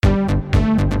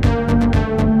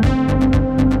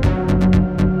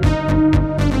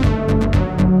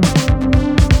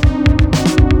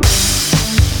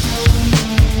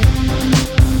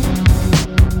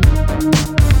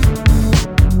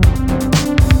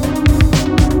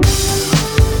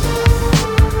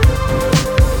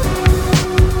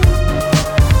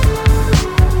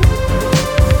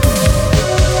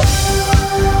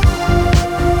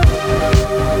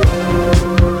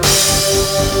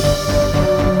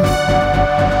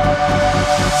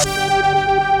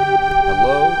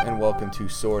to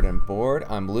Sword and Board.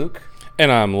 I'm Luke.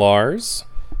 And I'm Lars.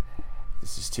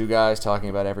 This is two guys talking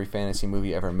about every fantasy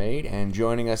movie ever made, and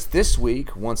joining us this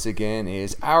week, once again,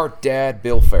 is our dad,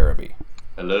 Bill Farabee.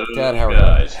 Hello, Dad, how are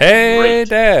guys. you? Hey, Great.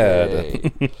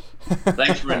 Dad. Hey.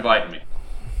 Thanks for inviting me.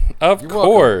 Of You're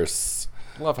course.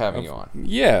 Love having you on.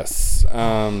 Yes.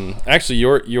 Actually,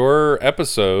 your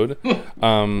episode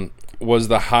was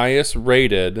the highest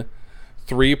rated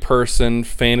 3-person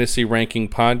fantasy ranking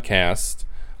podcast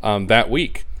that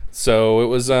week. So it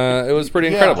was pretty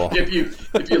incredible. If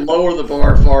you lower the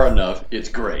bar far enough, it's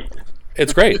great.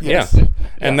 It's great, Yes. yeah.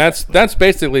 And that's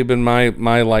basically been my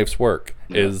life's work,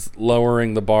 is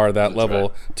lowering the bar that level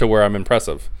right. to where I'm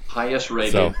impressive. Highest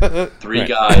rated, So, three right.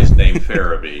 guys named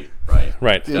Farabee, right?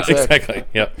 Right, exactly.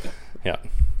 Yep. Yeah.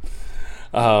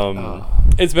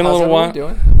 It's been a How's little while. everyone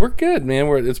doing? We're good, man.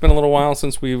 It's been a little while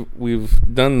since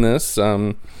we've done this.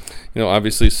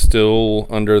 Obviously still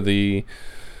under the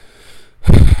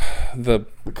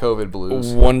COVID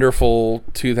blues. wonderful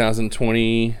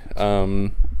 2020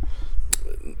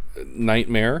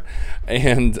 nightmare,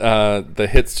 and the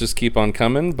hits just keep on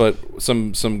coming. But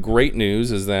some great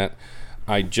news is that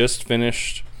I just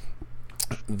finished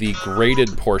the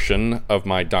graded portion of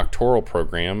my doctoral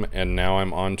program, and now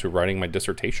I'm on to writing my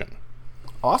dissertation.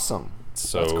 Awesome.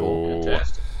 So That's cool.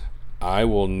 Fantastic. I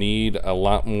will need a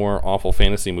lot more awful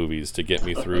fantasy movies to get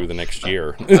me through the next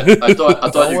year. I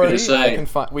thought Don't you were worry, going to say.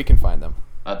 we can find them.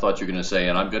 I thought you were going to say,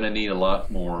 and I'm going to need a lot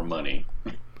more money.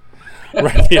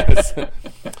 Right, yes.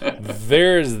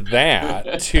 There's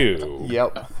that too.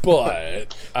 Yep.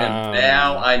 But And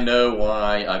now I know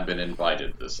why I've been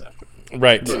invited this afternoon.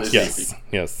 right, For this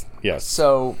yes.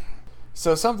 So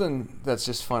something that's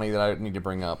just funny that I need to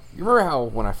bring up. You remember how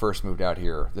when I first moved out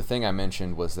here, the thing I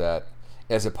mentioned was that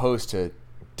as opposed to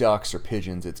ducks or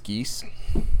pigeons, it's geese.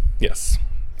 Yes.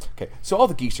 Okay, so all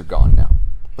the geese are gone now,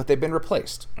 but they've been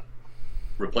replaced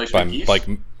Replaced By with geese? by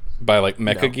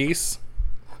mecha No. geese,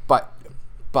 by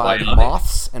Bionic.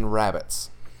 moths and rabbits.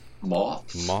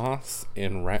 Moths? moths,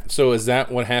 and So is that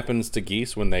what happens to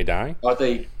geese when they die? Are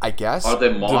they I guess. moths?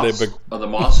 they Are the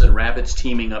moths and rabbits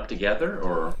teaming up together,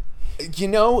 or You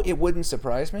know, it wouldn't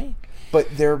surprise me, but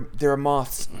there are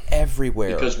moths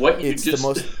everywhere. because what you it's just the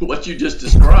most what you just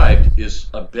described is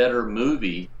a better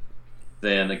movie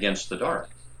than Against the Dark.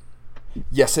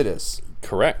 Yes, it is.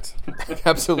 Correct.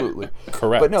 Absolutely.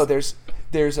 Correct. But no, there's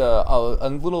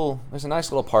a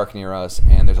nice little park near us,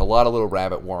 and there's a lot of little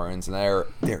rabbit warrens, and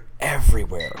they're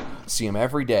everywhere. See them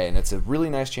every day, and it's a really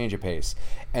nice change of pace.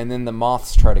 And then the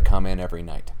moths try to come in every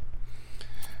night,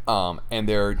 and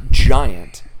they're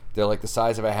giant. They're like the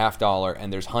size of a $50,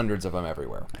 and there's hundreds of them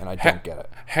everywhere, and I don't get it.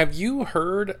 Have you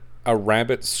heard a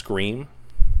rabbit scream?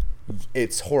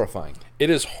 It's horrifying. It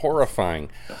is horrifying.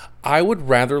 I would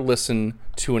rather listen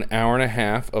to an hour and a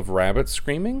half of rabbits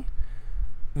screaming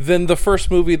than the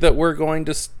first movie that we're going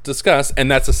to discuss,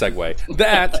 and that's a segue.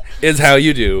 That is how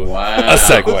you do Wow. a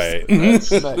segue.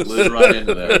 That's blew right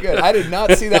into Very that. good. I did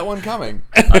not see that one coming.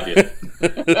 I did.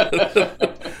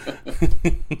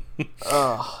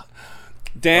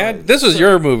 Dad, this was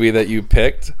your movie that you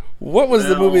picked. What was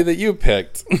the Well- movie that you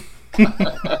picked?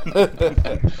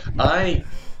 I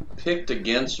picked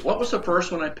against. What was the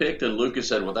first one I picked? And Lucas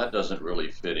said, "Well, that doesn't really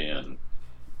fit in."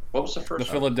 What was the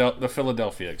first one? The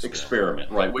Philadelphia Experiment,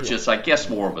 right? Which is, I guess,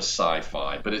 more of a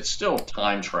sci-fi, but it's still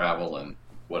time travel and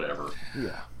whatever.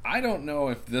 Yeah. I don't know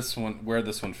if where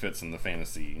this one fits in the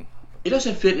fantasy. It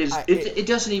doesn't fit. I- It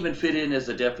doesn't even fit in as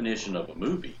the definition of a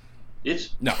movie. It's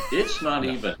not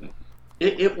even.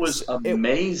 It was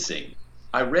amazing.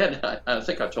 I read. I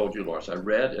think I told you, Lars. I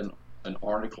read an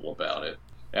article about it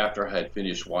after I had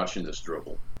finished watching this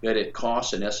dribble. That it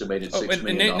costs an estimated $6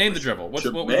 million. Name the dribble. What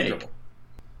was the dribble?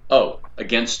 Oh,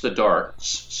 Against the Dark,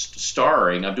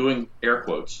 starring. I'm doing air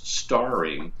quotes.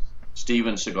 Starring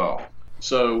Steven Seagal.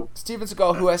 So Steven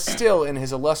Seagal, who has still in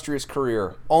his illustrious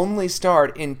career only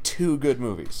starred in 2 good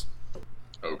movies.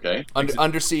 okay,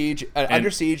 Under Siege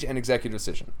and Executive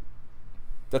Decision.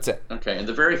 That's it. okay, and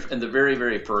the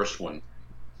very first one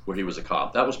where he was a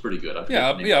cop, that was pretty good. I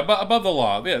forget the name. above the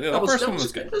law. Yeah, the first one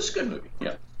was good. It was a good movie.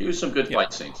 Yeah, he was some good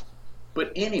fight scenes.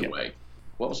 But anyway,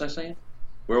 what was I saying?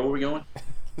 Where were we going?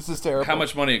 This is terrible. How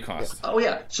much money it cost? Oh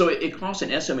yeah, so it cost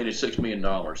an estimated $6 million,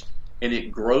 and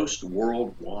it grossed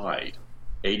worldwide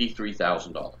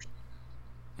 $83,000.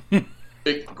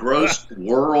 It grossed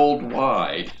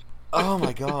worldwide. Oh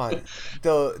my god.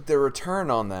 The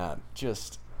return on that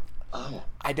just Oh,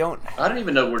 I don't I don't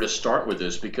even know where to start with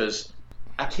this because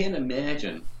I can't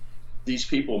imagine these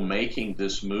people making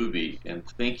this movie and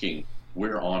thinking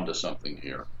we're onto something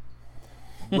here.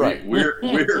 right.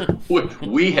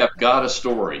 We have got a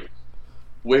story.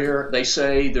 where they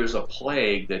say there's a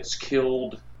plague that's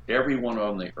killed everyone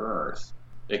on the earth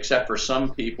except for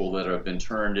some people that have been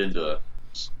turned into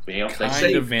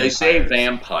they say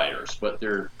vampires, but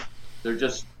they're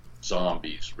just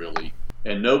zombies, really.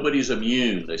 And nobody's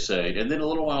immune, they say. And then a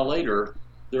little while later,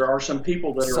 there are some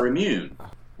people that are immune,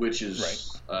 which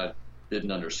is, I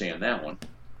didn't understand that one.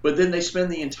 But then they spend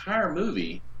the entire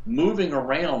movie moving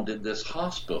around in this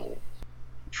hospital,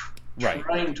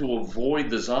 trying to avoid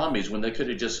the zombies when they could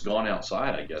have just gone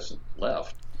outside, I guess, and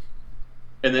left.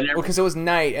 And then because it was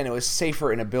night and it was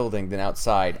safer in a building than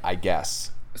outside, I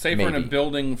guess. Safer in a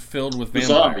building filled with vampires.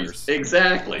 Zombies.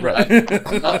 Exactly. Right.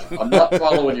 I'm not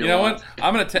following you. You know what?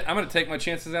 I'm gonna take my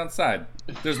chances outside.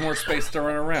 There's more space to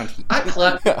run around. I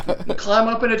climb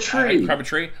up in a tree. Climb a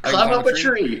tree. Climb up a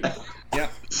tree. Yeah.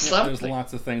 There's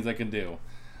lots of things I can do.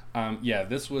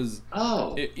 This was.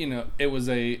 Oh. It was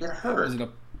a. It hurt. Was it a?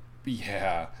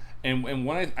 Yeah. And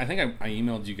when I think I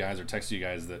emailed you guys or texted you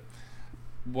guys that.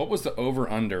 What was the over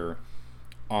under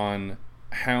on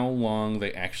how long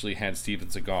they actually had Steven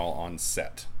Seagal on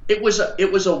set? It was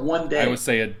a 1 day. I would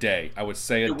say a day. It was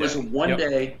a 1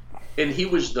 day, and he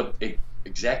was the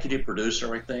executive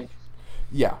producer, I think.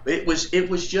 Yeah. It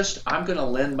was just, I'm going to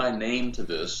lend my name to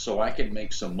this so I can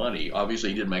make some money. Obviously,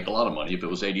 he didn't make a lot of money if it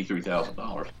was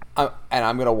 $83,000. And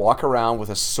I'm going to walk around with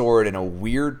a sword in a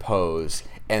weird pose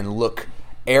and look,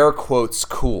 air quotes,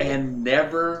 cool. And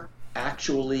never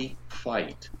actually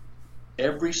fight.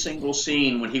 Every single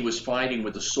scene when he was fighting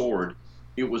with the sword,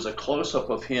 it was a close-up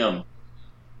of him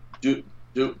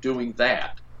doing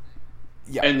that.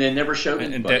 Yeah. And then never showed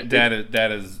anybody. And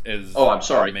that is. Oh, I'm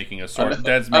sorry. Making a sword.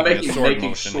 Dad's making a sword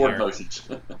motion here. Motions.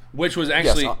 Which was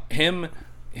actually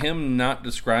him not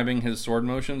describing his sword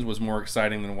motions was more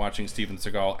exciting than watching Steven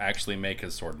Seagal actually make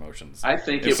his sword motions. I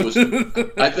think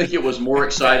it was more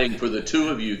exciting for the two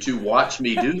of you to watch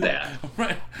me do that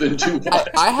than to watch.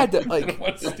 I had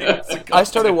to I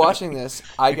started watching this.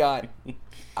 I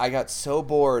got so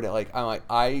bored.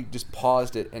 I just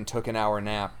paused it and took an hour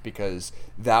nap because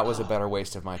that was a better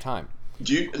waste of my time.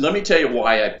 Let me tell you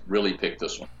why I really picked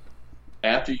this one.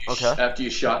 After you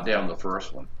shot down the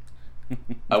first one.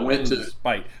 I went to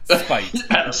spite.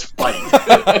 Out of spite.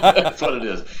 That's what it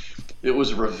is. It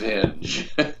was revenge.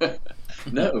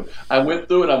 No, I went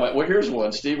through it. I'm like, well, here's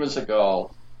one: Steven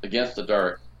Seagal Against the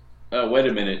Dark. Oh, wait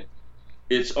a minute.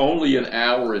 It's only an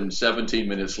hour and 17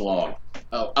 minutes long.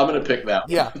 Oh, I'm going to pick that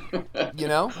one.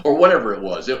 Yeah, or whatever it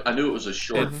was. I knew it was a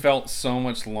short. It felt so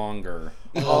much longer.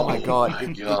 Oh my god!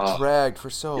 It dragged for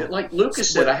so. Like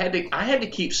Lucas said, I had to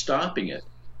keep stopping it.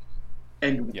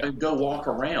 And go walk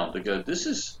around to go, this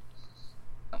is...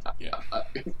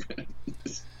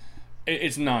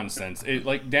 It's nonsense.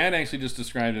 Like Dad actually just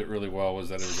described it really well, was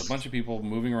that it was a bunch of people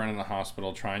moving around in the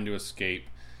hospital trying to escape.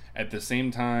 At the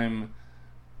same time,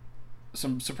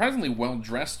 some surprisingly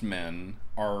well-dressed men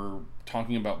are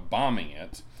talking about bombing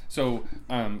it. So,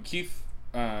 Keith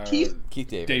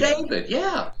David. David,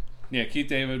 yeah. Yeah, Keith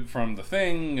David from The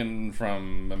Thing and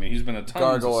from, he's been a ton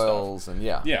Gargoyles of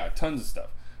stuff. and Yeah, tons of stuff.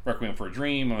 Requiem for a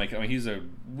Dream. He's a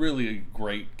really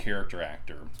great character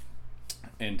actor,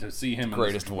 and to see him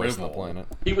greatest in this voice on the planet.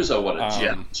 He was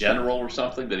a general or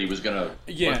something that he was gonna.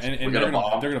 Yeah, and they're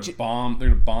gonna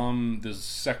bomb this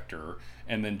sector,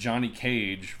 and then Johnny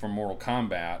Cage from Mortal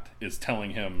Kombat is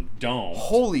telling him, "Don't."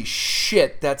 Holy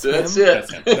shit, that's him. That's it.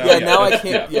 That's him. Now I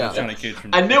can't. Yeah, Johnny Cage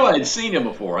from. I knew I had seen him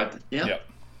before. Yep,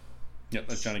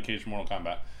 that's Johnny Cage from Mortal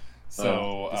Kombat.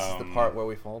 So this is the part where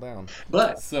we fall down.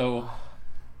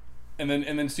 And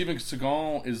then Steven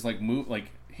Seagal is I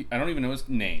don't even know his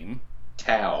name.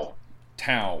 Tao.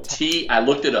 I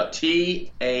looked it up.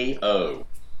 T-A-O.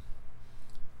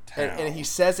 And he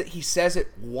says it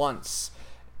once.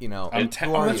 I'm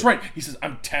Tao. Oh, that's right. He says,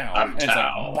 "I'm Tao." I'm and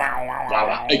Tao. It's like,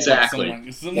 wow. Exactly.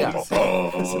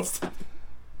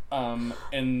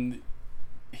 And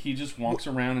he just walks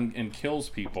around and kills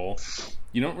people.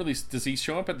 You don't really. Does he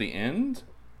show up at the end?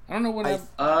 I don't know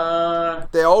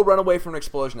what. They all run away from an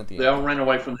explosion at the end. They all ran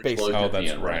away from the explosion at the end.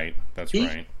 Oh, that's right. That's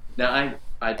right. Now,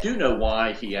 I do know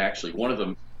why he actually. One of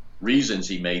the reasons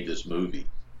he made this movie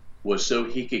was so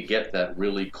he could get that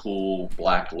really cool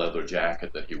black leather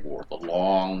jacket that he wore,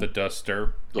 the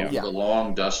duster, the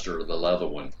long duster, the leather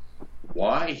one.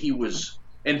 Why he was,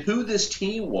 and who this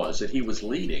team was that he was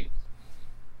leading,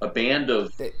 a band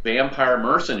of vampire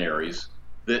mercenaries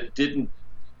that didn't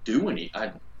do any.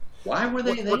 Why were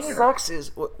they there?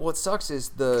 What sucks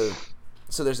is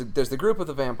so there's the group of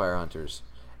the vampire hunters,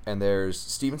 and there's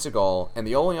Steven Seagal, and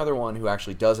the only other one who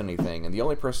actually does anything, and the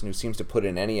only person who seems to put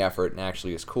in any effort and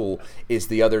actually is cool is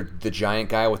the giant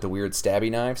guy with the weird stabby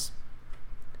knives.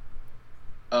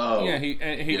 Oh, Yeah, he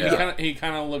yeah. he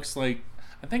kind of looks like,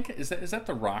 I think is that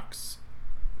The Rock's?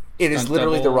 It is Stunt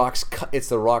literally double? The Rock's. It's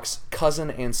The Rock's cousin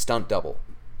and stunt double.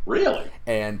 Really?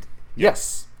 And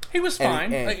yes, He was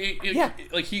fine. yeah.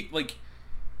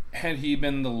 Had he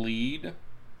been the lead,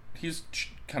 he's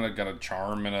kind of got a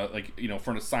charm and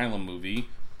for an asylum movie,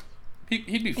 he'd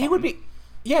be fine. he would be.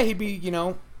 Yeah, he'd be.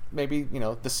 Maybe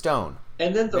the Stone.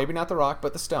 And then Maybe not The Rock,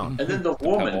 but the Stone. and then the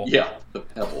woman, Pebble. yeah, the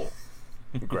Pebble.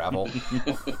 Gravel.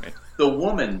 The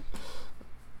woman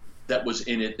that was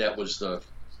in it, that was the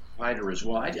fighter as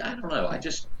well. I don't know.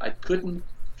 I couldn't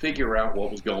figure out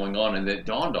what was going on, and it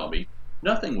dawned on me,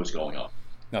 nothing was going on.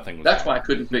 Nothing was. That's why I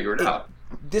couldn't figure it out.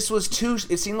 This was two.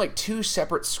 It seemed like two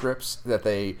separate scripts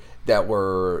they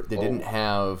didn't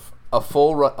have a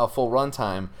full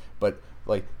runtime, but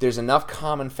like there's enough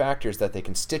common factors that they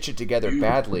can stitch it together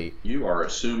badly. You are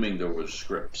assuming there was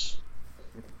scripts.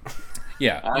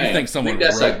 Yeah, I you think someone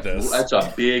that's wrote this? That's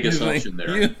a big You assumption think,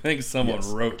 there. You think someone Yes.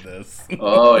 wrote this?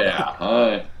 Oh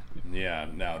yeah. Yeah,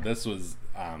 no, this was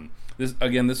this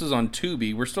was on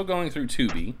Tubi. We're still going through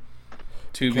Tubi.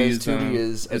 Because Tubi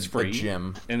is a free,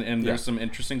 gym. and there's some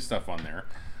interesting stuff on there,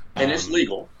 And it's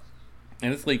legal.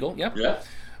 and it's legal. Yep. Yeah.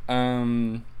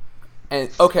 And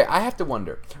okay, I have to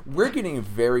wonder. We're getting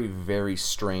very, very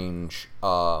strange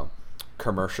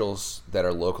commercials that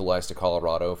are localized to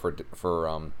Colorado for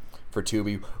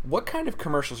Tubi. What kind of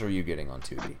commercials are you getting on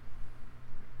Tubi?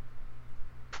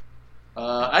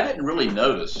 I didn't really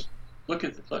notice. Look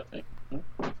at the look.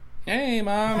 Hey,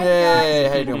 mom. Hey,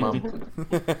 how you doing,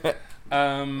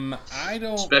 Mom? I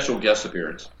don't Special guest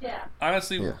appearance.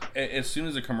 honestly. Yeah. As soon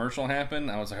as a commercial happened,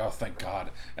 I was like, "Oh, thank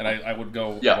God!" And I would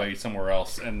go Yeah. away somewhere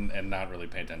else and not really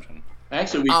pay attention.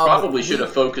 Actually, we probably should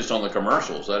have focused on the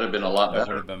commercials. That'd have been a lot That would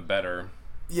better. have been better.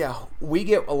 Yeah, we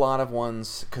get a lot of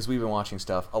ones, because we've been watching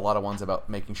stuff, a lot of ones about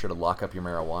making sure to lock up your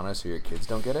marijuana so your kids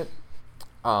don't get it.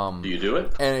 Do you do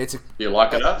it? And it's Do you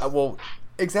lock it up? well,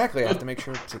 exactly. I have to make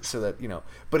sure so that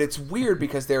But it's weird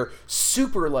because they're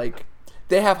super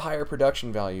they have higher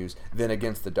production values than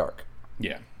Against the Dark.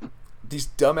 Yeah. These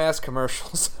dumbass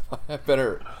commercials have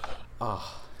better.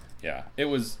 Yeah, it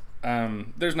was.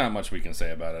 There's not much we can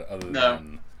say about it No.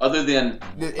 Other than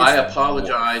It's- I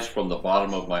apologize from the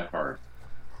bottom of my heart.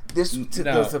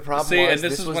 The problem See, was and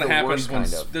this is was what the happens worst when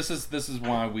kind of. this is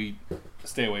why we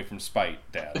stay away from spite,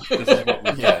 Dad. This is what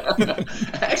we get.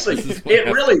 Actually, This is what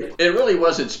it really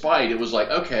wasn't spite. It was like,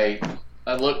 okay,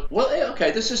 I look. Well,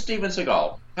 okay, this is Steven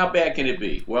Seagal. How bad can it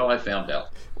be? Well, I found out.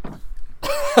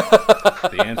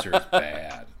 The answer is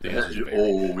bad. The answer is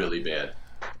very Really bad.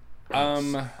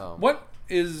 What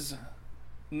is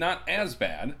not as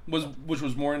bad which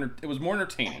was more it was more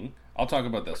entertaining. I'll talk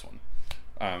about this one.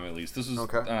 At least this is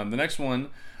Okay. The next one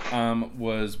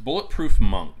was Bulletproof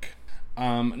Monk.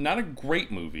 Not a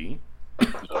great movie,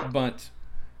 but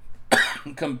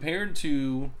compared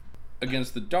to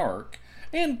Against the Dark,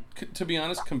 and to be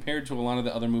honest, compared to a lot of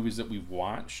the other movies that we've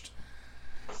watched,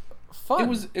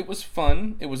 Fun. it was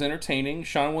fun. It was entertaining.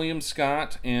 Sean William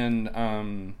Scott and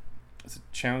is it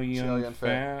Chow Yun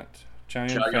Fat? Chow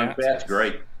Yun Fat. Fat's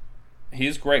great.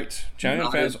 He's great. Chow Yun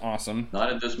Not Fat in- is awesome.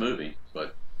 Not in this movie,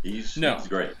 but he's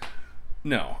great.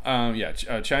 No,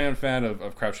 Chow Yun Fat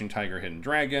of Crouching Tiger, Hidden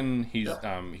Dragon. He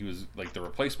was like the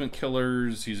Replacement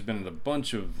Killers. He's been in a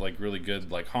bunch of like really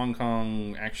good like Hong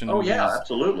Kong action Oh movies. yeah,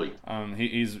 absolutely.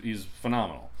 He's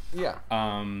phenomenal. Yeah.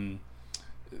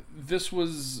 This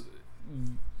was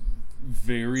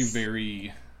very,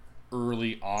 very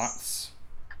early aughts.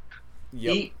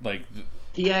 Yep. Like,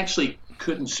 He actually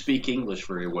couldn't speak English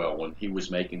very well when he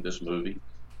was making this movie,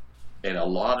 and a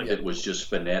lot of it was just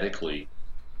phonetically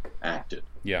acted.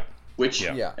 yeah. Which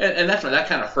Yeah. and that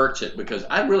kind of hurts it because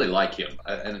I really like him.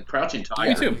 And Crouching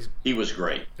Tiger, Me too. he was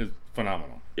great. It's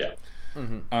phenomenal. Yeah.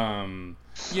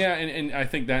 Yeah, and I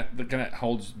think that kind of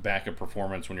holds back a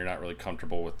performance when you're not really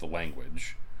comfortable with the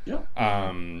language. Yeah.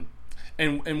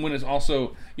 And when it's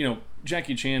also,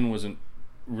 Jackie Chan wasn't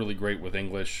really great with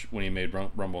English when he made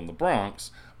Rumble in the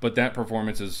Bronx, but that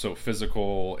performance is so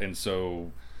physical and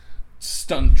so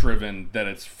stunt driven that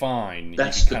it's fine.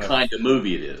 That's the kind of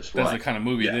movie it is. That's right. the kind of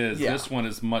movie it Yeah. is. Yeah. This one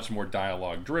is much more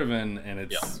dialogue driven, and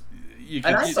it's you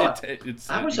And can. I thought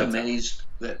I was it's- amazed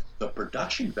that the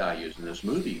production values in this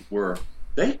movie were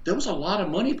there was a lot of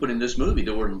money put in this movie.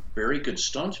 There were very good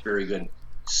stunts, very good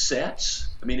sets.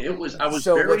 I mean, I was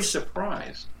So very let's-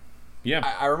 surprised. Yeah,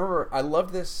 I remember I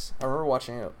loved this. I remember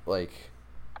watching it like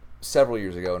several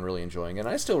years ago and really enjoying it. And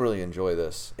I still really enjoy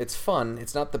this. It's fun.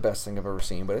 It's not the best thing I've ever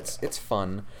seen, but it's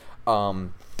fun.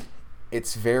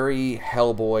 It's very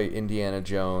Hellboy, Indiana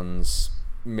Jones,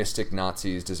 mystic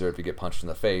Nazis deserve to get punched in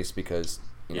the face because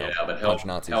but punch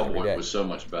Nazis every Hellboy day. was so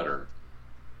much better.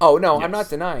 Oh no, Yes. I'm not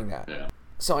denying that. Yeah.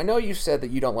 So I know you said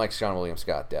that you don't like Sean William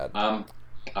Scott, Dad. I'm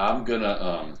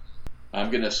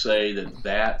gonna say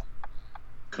that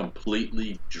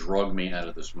completely drug me out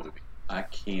of this movie. I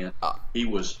can't. He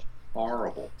was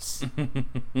horrible.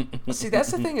 See,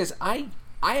 that's the thing is, I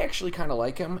actually kind of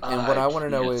like him, and what I want to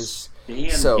know is,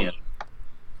 him.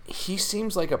 he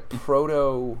seems like a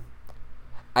proto.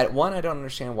 I don't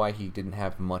understand why he didn't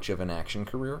have much of an action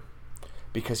career,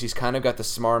 because he's kind of got the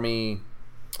smarmy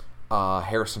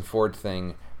Harrison Ford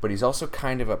thing, but he's also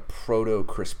kind of a proto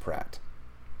Chris Pratt.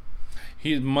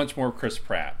 He's much more Chris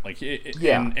Pratt. Like,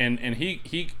 Yeah. and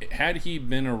he had he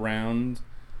been around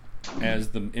as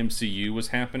the MCU was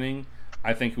happening,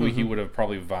 I think he would have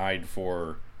probably vied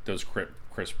for those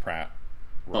Chris Pratt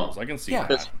roles. I can see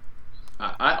that.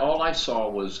 All I saw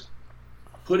was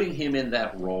putting him in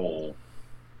that role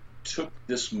took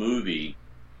this movie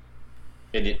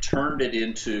and it turned it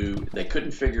into, they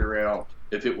couldn't figure out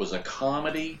if it was a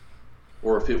comedy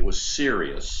or if it was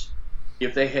serious.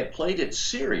 If they had played it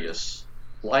serious,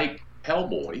 like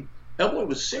Hellboy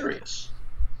was serious.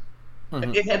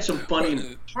 It had some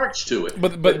funny parts to it.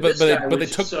 But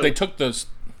they took those.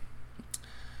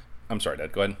 I'm sorry,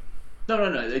 Dad. Go ahead. No.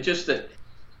 It's just that,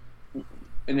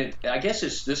 and I guess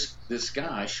it's this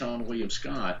guy, Sean William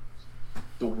Scott.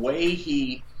 The way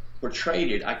he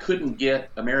portrayed it, I couldn't get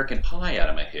American Pie out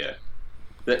of my head.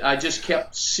 That I just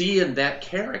kept seeing that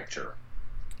character.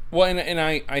 Well, and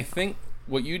I think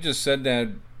what you just said,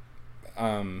 Dad,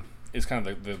 is kind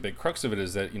of the big crux of it,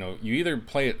 is that, you either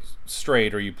play it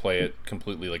straight or you play it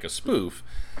completely like a spoof.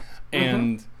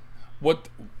 And what,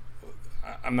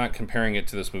 I'm not comparing it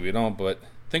to this movie at all, but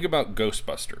think about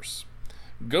Ghostbusters.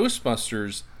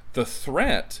 Ghostbusters, the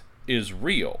threat is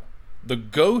real. The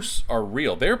ghosts are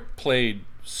real. They're played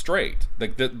straight.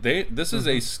 Like this is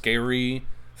a scary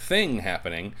thing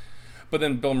happening, but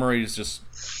then Bill Murray is just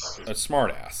a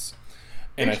smartass.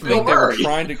 And I think they were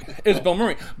trying to. It's Bill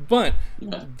Murray, but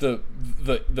the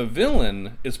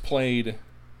villain is played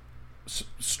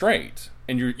straight,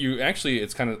 and you actually,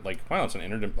 it's kind of like, wow, it's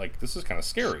an like, this is kind of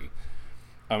scary.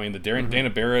 I mean, the Dana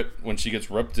Barrett, when she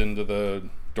gets ripped into the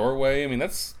doorway, I mean,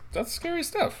 that's scary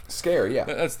stuff. Scary, yeah.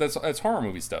 That's horror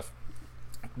movie stuff.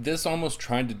 This almost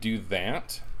tried to do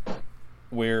that,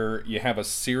 where you have a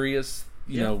serious,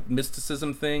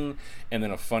 mysticism thing, and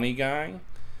then a funny guy.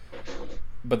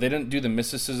 But they didn't do the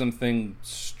mysticism thing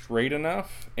straight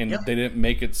enough, and they didn't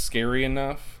make it scary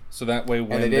enough. So that way,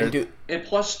 when and they didn't do, and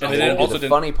plus, and they didn't do the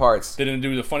funny parts. They didn't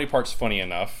do the funny parts funny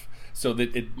enough, so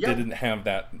that it didn't have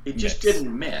that. It just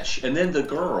didn't mesh. And then the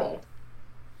girl,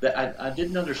 that I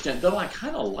didn't understand. Though I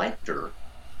kind of liked her,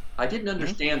 I didn't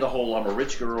understand the whole "I'm a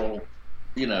rich girl."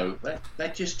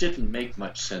 That just didn't make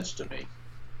much sense to me.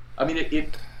 I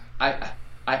mean, I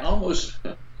almost.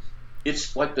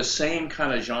 It's like the same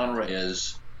kind of genre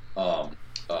as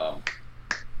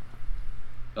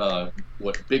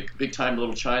Big Time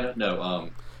Little China?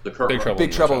 No, the Kurt Big Trouble.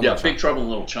 Big Trouble in Little China. Big Trouble in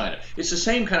Little China. It's the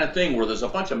same kind of thing where there's a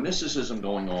bunch of mysticism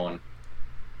going on,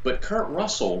 but Kurt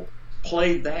Russell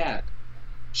played that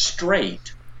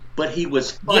straight, but he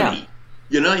was funny.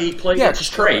 He played it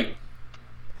straight.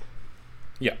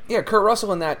 Yeah, Kurt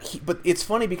Russell in that, but it's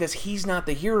funny because he's not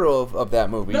the hero of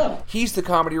that movie. No. He's the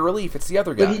comedy relief. It's the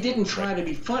other guy. But he didn't try to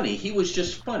be funny. He was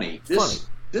just funny.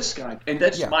 This guy, and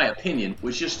that's my opinion,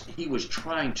 he was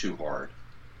trying too hard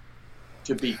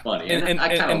to be funny. And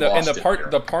I kind of lost it there.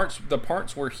 The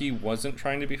parts where he wasn't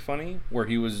trying to be funny, where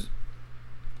he was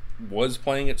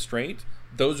playing it straight,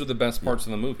 those are the best parts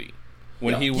of the movie.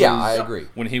 When he was, I agree.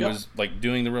 When he was like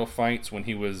doing the real fights, when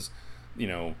he was,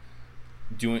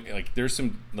 doing, like, there's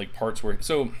some like parts where,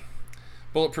 so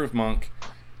Bulletproof Monk,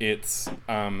 it's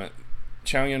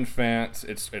Chow Yun Fat,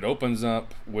 it opens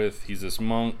up with, he's this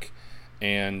monk,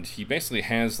 and he basically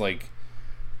has like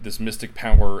this mystic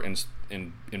power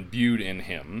imbued in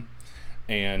him,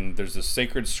 and there's this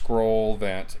sacred scroll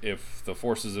that if the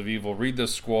forces of evil read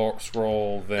this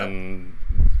scroll, then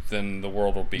the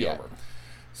world will be over.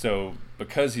 So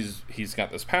because he's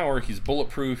got this power, he's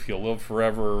bulletproof, he'll live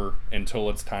forever until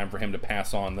it's time for him to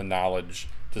pass on the knowledge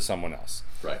to someone else.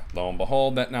 Right. Lo and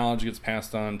behold, that knowledge gets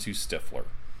passed on to Stifler.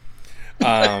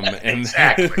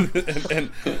 Exactly.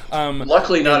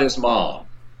 Luckily not his mom.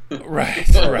 Right,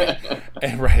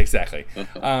 exactly.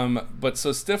 But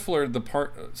so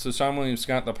Stifler, so Sean William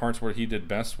Scott, the parts where he did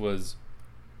best was,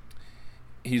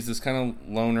 he's this kind of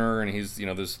loner, and he's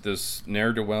this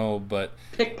ne'er-do-well, but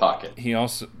pickpocket.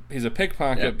 He's a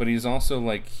pickpocket, but he's also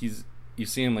like, you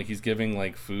see him like he's giving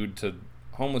like food to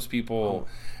homeless people,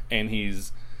 and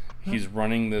he's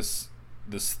running this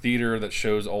theater that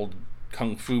shows old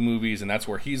kung fu movies, and that's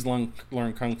where he's learned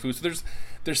kung fu. So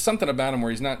there's something about him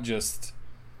where he's not just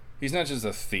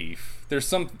a thief.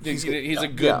 There's he's a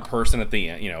good person at the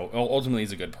end. Ultimately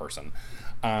he's a good person,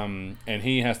 and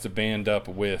he has to band up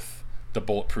with the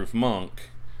Bulletproof Monk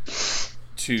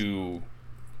to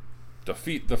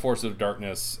defeat the forces of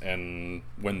darkness and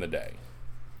win the day.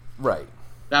 Right.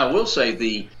 Now, I will say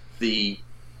the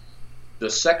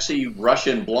sexy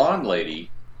Russian blonde lady,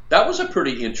 that was a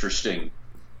pretty interesting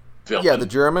villain. Yeah, the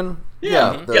German.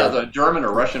 The German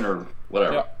or Russian or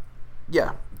whatever.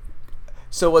 Yeah.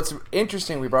 So what's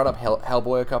interesting, we brought up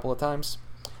Hellboy a couple of times.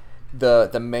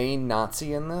 The main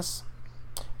Nazi in this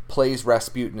plays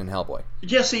Rasputin in Hellboy.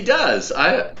 Yes, he does.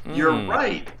 You're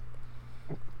right.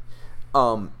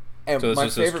 And so my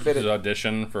favorite bit of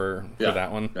audition for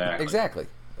that one. Exactly.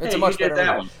 It's a much better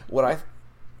that one.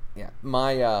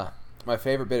 My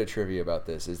favorite bit of trivia about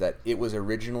this is that it was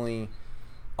originally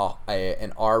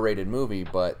an R-rated movie,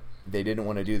 but they didn't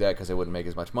want to do that because it wouldn't make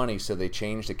as much money, so they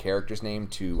changed the character's name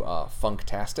to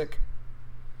Funktastic.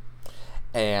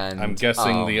 And I'm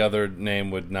guessing the other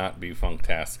name would not be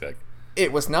Funktastic.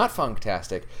 It was not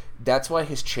Funktastic. That's why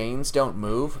his chains don't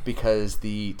move, because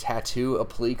the tattoo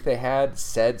applique they had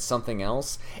said something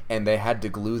else, and they had to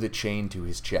glue the chain to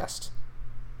his chest.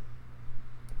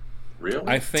 Really?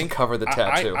 I think to cover the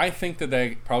tattoo. I think that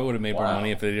they probably would have made more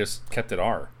money if they just kept it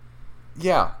R.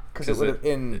 Yeah, because it would have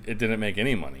it didn't make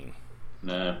any money.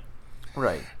 No.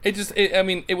 Right. It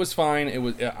was fine. It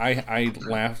was. I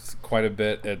laughed quite a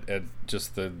bit at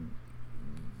just the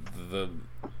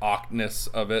awkness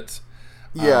of it.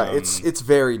 Yeah, it's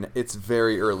very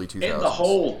early 2000s.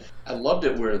 And I loved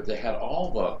it where they had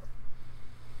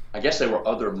I guess they were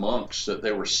other monks that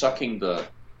they were sucking the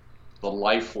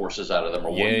life forces out of them,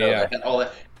 or They had all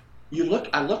that.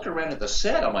 I looked around at the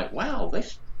set. I'm like, wow,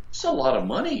 it's a lot of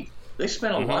money. They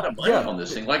spent a lot of money on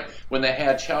this thing. Like when they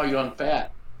had Chow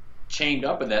Yun-Fat chained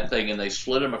up in that thing and they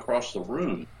slid him across the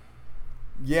room.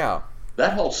 Yeah,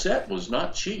 that whole set was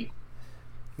not cheap.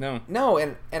 No,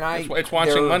 and it's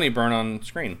watching money burn on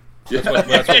screen. That's what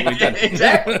we did.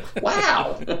 Exactly.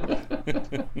 Wow.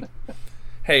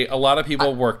 Hey, a lot of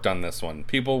people worked on this one.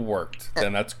 People worked,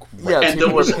 and that's great. Yeah, and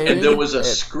there was a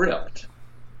script,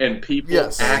 and people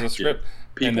acted. There was a script,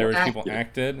 and there was people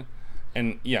acted,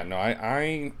 and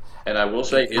I and I will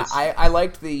say I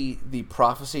liked the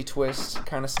prophecy twist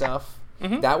kind of stuff.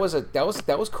 Mm-hmm. That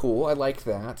was cool. I liked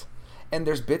that, and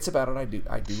there's bits about it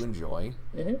I do enjoy.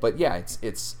 Mm-hmm. But yeah,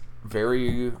 it's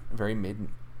very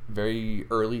very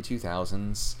early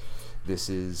 2000s. This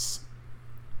is.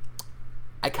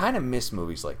 I kind of miss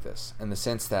movies like this in the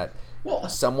sense that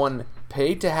someone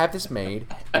paid to have this made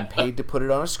and paid to put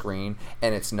it on a screen,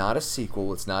 and it's not a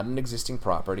sequel. It's not an existing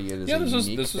property. It is a unique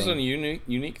thing. This is a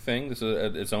unique thing. This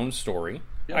is its own story.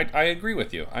 Yeah. I agree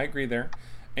with you. I agree there.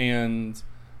 And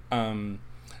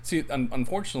see,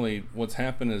 unfortunately, what's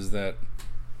happened is that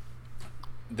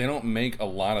they don't make a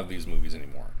lot of these movies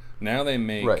anymore. Now they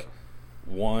make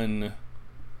one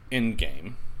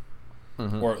in-game.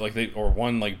 Mm-hmm. Or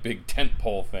one big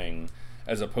tentpole thing,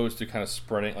 as opposed to kind of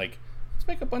spreading. Let's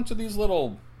make a bunch of these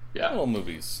little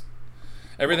movies.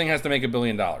 Everything has to make $1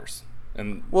 billion,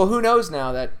 and who knows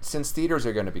now that since theaters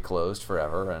are going to be closed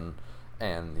forever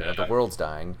and the world's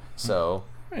dying, so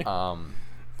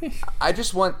I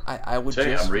just want I would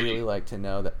really like to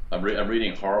know that I'm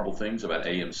reading horrible things about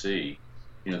AMC.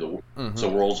 It's the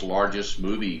world's largest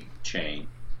movie chain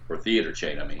or theater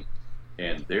chain. I mean,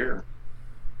 and they're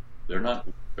not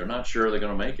sure they're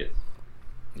going to make it.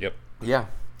 Yep. Yeah.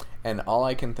 And all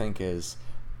I can think is,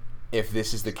 if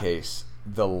this is the case,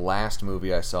 the last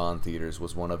movie I saw in theaters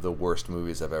was one of the worst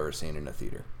movies I've ever seen in a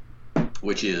theater.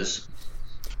 Which is?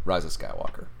 Rise of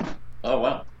Skywalker. Oh,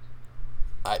 wow.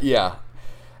 Yeah.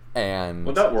 And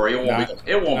well, don't worry. It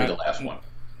won't be the last one.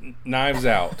 Knives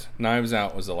Out. Knives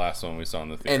Out was the last one we saw in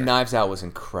the theater. And Knives Out was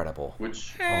incredible.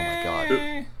 Which? Oh, my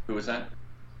God. Who was that?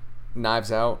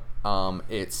 Knives Out.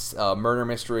 It's a murder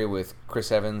mystery with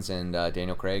Chris Evans and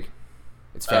Daniel Craig.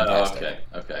 It's fantastic.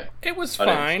 Okay. It was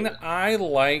fine. I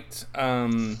liked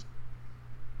Hide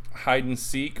and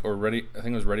Seek or Ready. I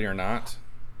think it was Ready or Not.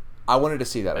 I wanted to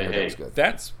see that. I heard that was good.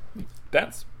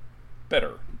 That's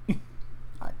better.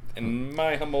 In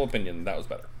my humble opinion, that was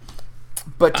better.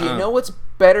 But do you know what's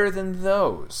better than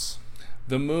those?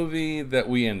 The movie that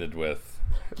we ended with.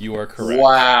 You are correct.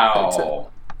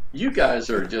 Wow. You guys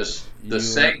are just the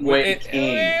segue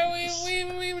kings.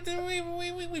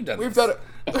 We've done this.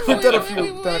 We've done a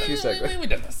few segues. We've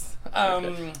done this.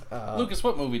 Lucas,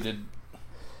 what movie did?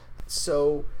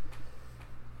 So,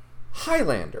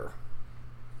 Highlander.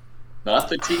 Not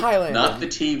the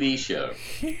TV show.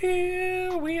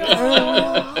 Here we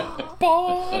are,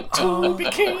 born to be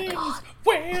kings.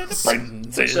 We're the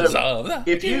princes of the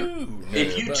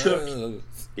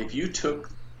if you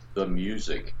took the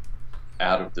music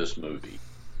out of this movie,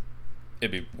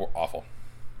 it'd be awful.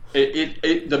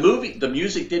 The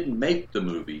music didn't make the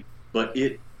movie, but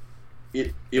it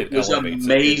was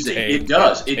amazing. It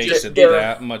does. It takes just it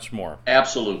that much more.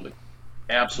 Absolutely.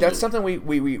 That's something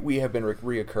we have been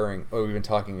reoccurring. Or we've been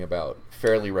talking about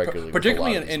fairly regularly,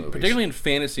 particularly in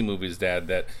fantasy movies, Dad.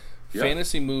 That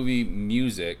fantasy movie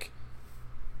music.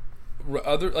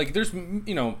 There's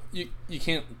you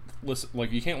can't listen,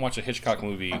 like, you can't watch a Hitchcock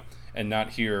movie and not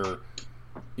hear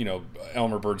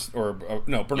Elmer Bird's or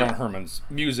Bernard Herrmann's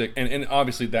music, and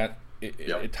obviously that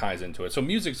it ties into it. So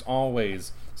music's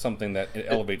always something that it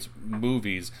elevates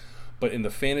movies, but in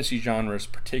the fantasy genres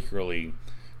particularly,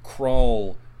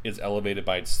 Krull is elevated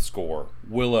by its score.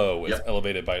 Willow is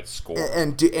elevated by its score,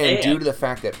 and due to the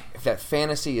fact that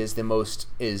fantasy is the most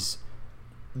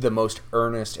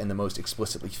earnest and the most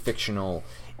explicitly fictional,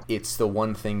 it's the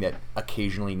one thing that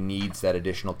occasionally needs that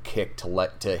additional kick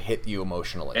to hit you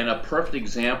emotionally. And a perfect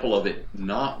example of it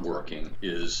not working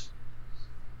is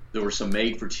there were some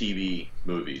made-for-TV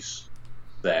movies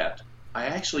that I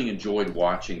actually enjoyed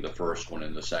watching the first one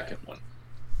and the second one,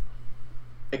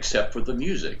 except for the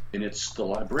music, and it's The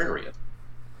Librarian.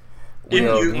 We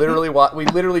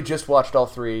literally just watched all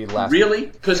three last week. Really?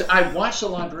 Because I watched The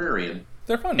Librarian.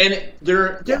 They're fun. And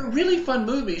they're really fun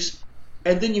movies.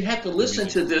 And then you have to listen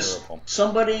to this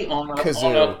somebody on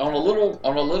a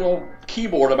little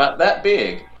keyboard about that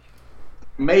big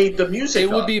made the music.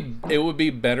 It would be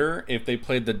better if they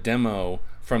played the demo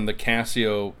from the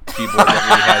Casio keyboard that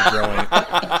we had growing.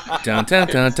 Dun dun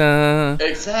dun dun.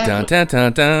 Exactly. Dun dun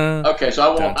dun dun. Okay,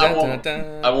 so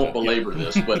I won't belabor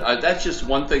this, but that's just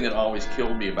one thing that always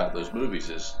killed me about those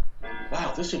movies is,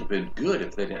 wow, this would have been good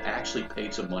if they had actually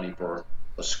paid some money for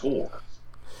a score.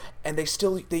 And they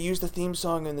use the theme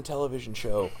song in the television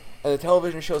show, and the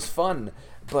television show's fun,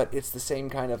 but it's the same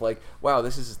kind of like, wow,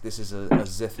 this is a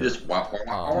zither.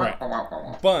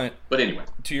 But anyway,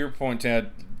 to your point,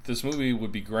 Ted, this movie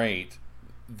would be great.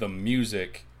 The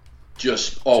music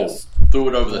just threw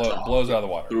it over the top. Blows out of the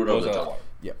water. Threw it over the top.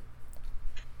 Yep.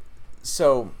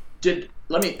 So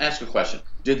let me ask a question.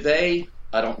 Did they?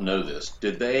 I don't know this.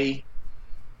 Did they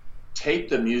take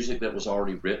the music that was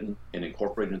already written and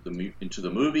incorporate it into the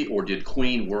movie, or did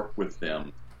Queen work with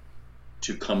them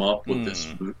to come up with this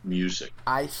music?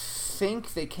 I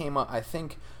think they came up. I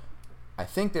think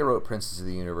they wrote Princes of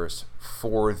the Universe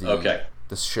for the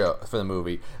show, for the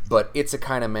movie, but It's a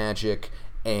Kind of Magic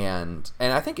and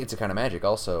I think It's a Kind of Magic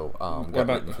also. What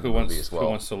about Who Wants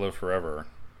to Live Forever?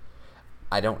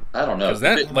 I don't know, because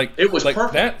that it was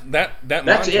perfect. That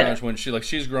montage when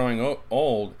she's growing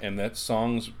old and that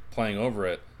song's playing over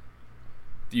it,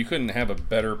 you couldn't have a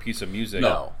better piece of music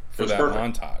for that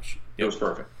montage. It was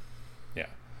perfect. Yeah,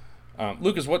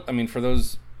 Lucas, for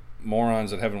those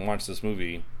morons that haven't watched this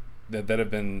movie, that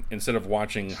have been, instead of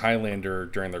watching Highlander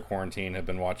during their quarantine, have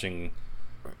been watching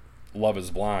Love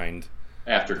Is Blind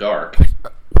After Dark,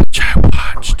 which I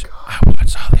watched. I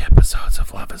watched all the episodes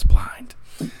of Love Is Blind.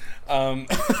 I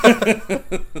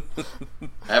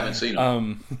haven't seen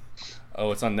it.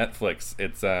 It's on Netflix.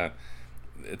 It's a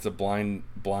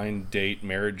blind date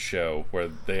marriage show where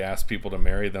they ask people to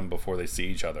marry them before they see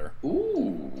each other.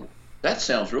 Ooh, that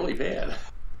sounds really bad.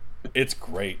 It's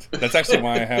great. That's actually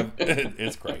why I have.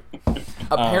 It's great.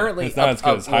 Apparently, it's not as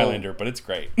good as Highlander, but it's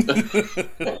great.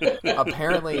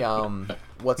 Apparently,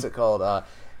 what's it called?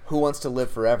 Who Wants to Live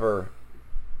Forever?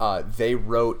 They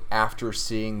wrote after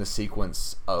seeing the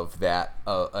sequence of that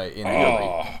in the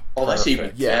movie. Oh, that's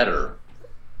even better.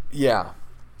 Yeah,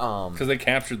 because they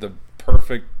captured the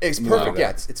perfect. It's perfect. Yeah,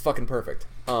 it's fucking perfect.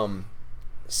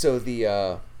 So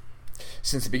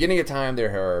since the beginning of time,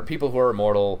 there are people who are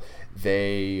immortal.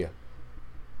 They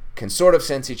can sort of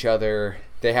sense each other.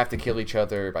 They have to kill each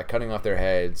other by cutting off their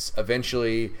heads.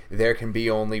 Eventually, there can be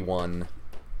only one.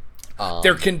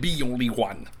 There can be only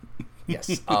one.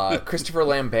 Yes. Christopher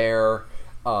Lambert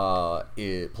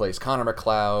plays Connor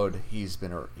MacLeod. He's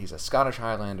a Scottish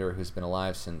Highlander who's been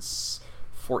alive since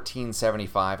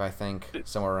 1475, I think,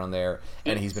 somewhere around there,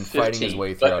 and he's been fighting his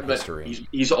way throughout history.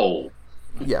 He's old.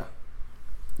 Yeah.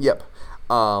 Yep.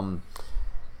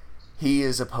 He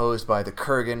is opposed by the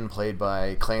Kurgan, played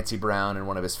by Clancy Brown in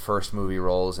one of his first movie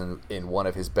roles and in one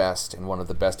of his best, and one of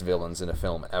the best villains in a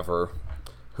film ever,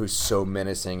 who's so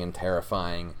menacing and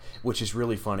terrifying, which is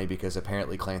really funny because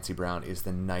apparently Clancy Brown is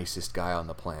the nicest guy on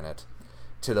the planet,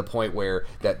 to the point where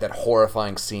that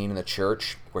horrifying scene in the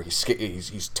church where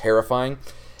he's terrifying,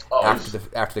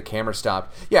 after the camera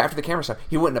stopped. Yeah, after the camera stopped,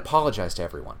 he wouldn't apologize to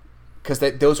everyone because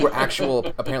those were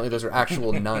actual. Apparently, those are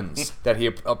actual nuns that he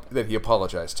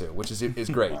apologized to, which is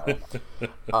great.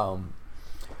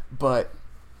 But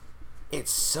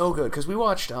it's so good because we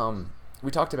watched.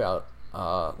 We talked about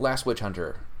Last Witch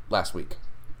Hunter last week,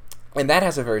 and that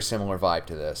has a very similar vibe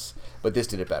to this, but this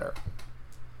did it better.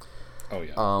 Oh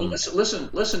yeah. Well,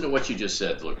 listen to what you just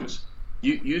said, Lucas.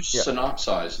 You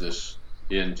synopsized this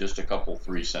in just a couple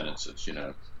 3 sentences. You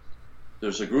know,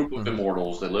 there's a group of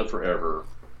immortals. They live forever.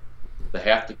 They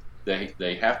have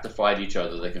to fight each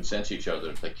other. They can sense each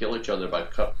other. They kill each other by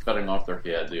cutting off their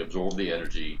head. They absorb the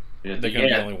energy. And at They're the going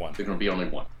to be end, only one. They're going to be only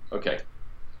one. Okay.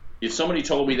 If somebody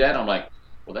told me that, I'm like,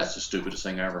 well, that's the stupidest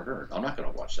thing I ever heard. I'm not going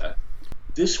to watch that.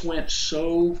 This went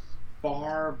so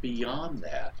far beyond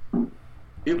that.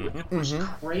 It was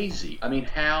crazy. I mean,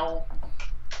 how,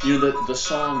 you know, the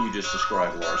song you just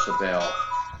described, Lars, about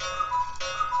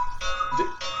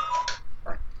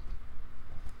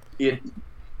it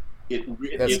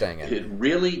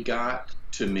really got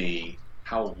to me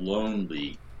how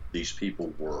lonely these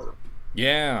people were.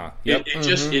 Yeah. Yep.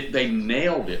 They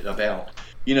nailed it about,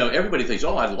 you know, everybody thinks,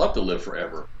 oh, I'd love to live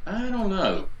forever. I don't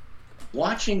know.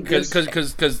 Watching this.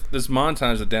 Because this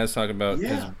montage that Dad's talking about,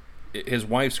 his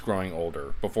wife's growing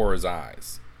older before his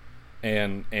eyes.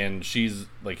 And she's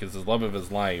like his love of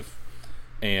his life,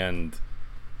 and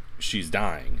she's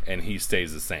dying, and he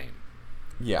stays the same.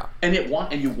 Yeah. And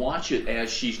you watch it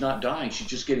as she's not dying, she's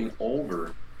just getting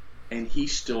older, and he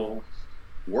still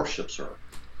worships her.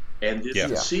 And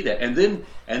you see that. And then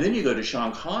you go to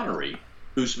Sean Connery,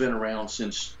 who's been around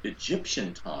since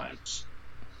Egyptian times.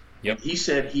 Yep. He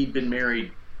said he'd been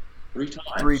married 3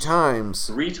 times. 3 times.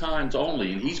 3 times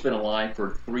only, and he's been alive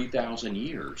for 3,000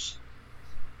 years.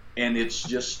 And it's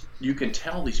just, you can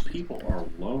tell these people are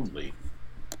lonely.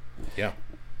 Yeah.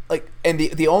 Like, and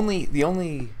the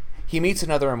only he meets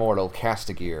another immortal,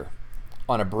 Castigir,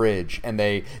 on a bridge, and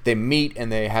they meet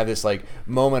and they have this like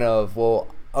moment of, well,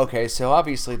 okay, so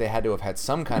obviously they had to have had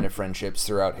some kind of friendships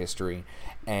throughout history,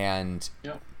 and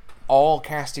all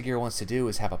Castigir wants to do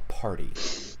is have a party.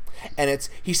 And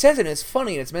he says it, and it's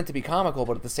funny, and it's meant to be comical,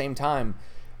 but at the same time,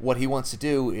 what he wants to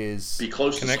do is be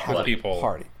close to connect with people,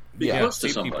 party, be close to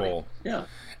see somebody. People. Yeah,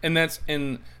 and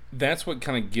that's what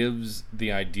kind of gives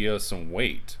the idea some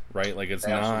weight, right? Like it's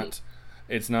not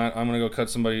I'm gonna go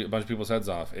cut a bunch of people's heads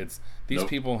off. It's these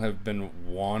people have been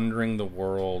wandering the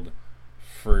world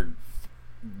for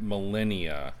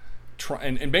millennia,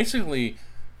 and basically,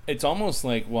 it's almost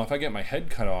like, well, if I get my head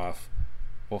cut off,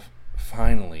 well,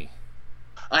 finally.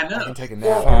 I know. I can take a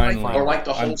nap. Or like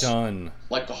the whole, I'm done.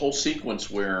 Like the whole sequence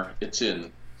where it's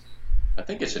in, I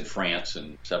think it's in France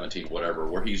in 17 whatever,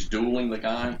 where he's dueling the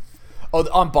guy. Oh,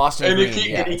 on Boston and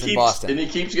Green. It's in Boston. And he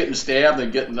keeps getting stabbed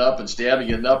and getting up and stabbing and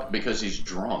getting up because he's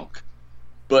drunk.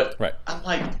 But I'm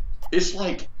like, it's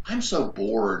like, I'm so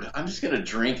bored. I'm just going to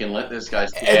drink and let this guy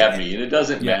stab me, and it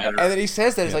doesn't matter. And then he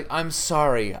says that, he's like, I'm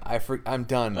sorry, I'm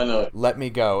done. I know. Let me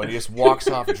go. And he just walks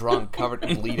off drunk, covered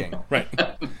in bleeding. Right.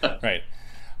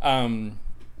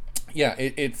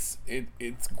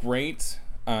 It's great,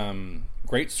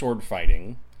 great sword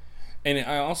fighting, and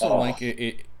I also like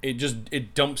it.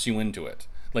 It dumps you into it.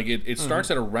 Like it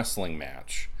starts at a wrestling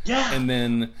match, and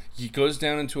then he goes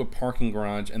down into a parking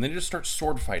garage, and then he just starts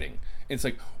sword fighting. It's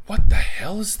like, what the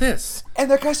hell is this?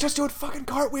 And that guy starts doing fucking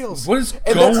cartwheels. What is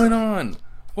going on?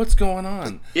 What's going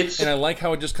on? And I like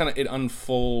how it just kind of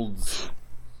unfolds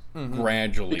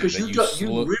gradually. Because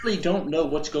you really don't know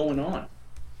what's going on.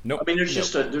 Nope. I mean,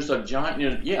 there's a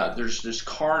giant, there's this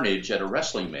carnage at a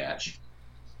wrestling match.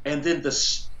 And then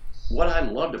what I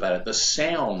loved about it, the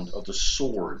sound of the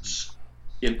swords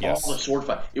in all the sword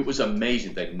fight, it was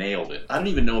amazing. They nailed it. I don't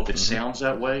even know if it sounds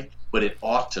that way, but it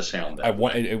ought to sound that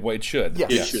way. It should.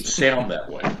 Yes. It should sound that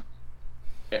way.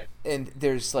 And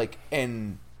there's like,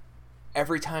 and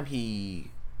every time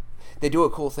they do a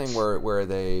cool thing where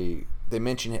they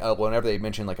mention, whenever they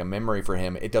mention like a memory for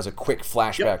him, it does a quick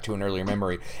flashback to an earlier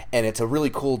memory, and it's a really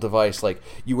cool device. Like,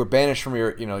 you were banished from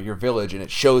your village, and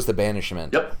it shows the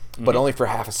banishment, but only for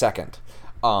half a second.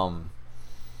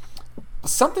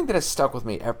 Something that has stuck with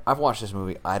me. I've watched this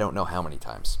movie I don't know how many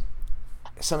times.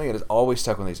 Something that has always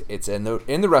stuck with me. It's in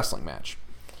the wrestling match,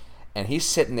 and he's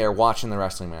sitting there watching the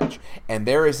wrestling match, and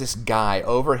there is this guy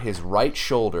over his right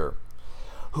shoulder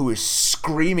who is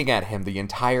screaming at him the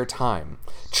entire time,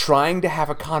 trying to have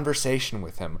a conversation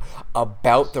with him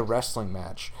about the wrestling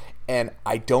match, and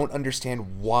I don't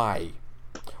understand why.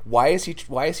 Why is he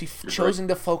chosen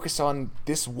to focus on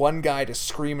this one guy to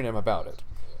scream at him about it?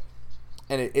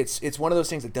 And it's one of those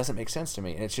things that doesn't make sense to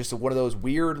me, and it's just one of those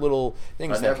weird little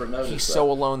things I never noticed he's that. so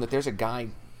alone that there's a guy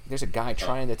there's a guy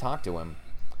trying to talk to him.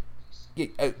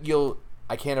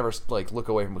 I can't ever like look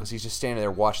away from him because he's just standing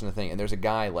there watching the thing, and there's a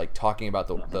guy like talking about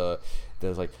the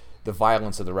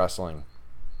violence of the wrestling,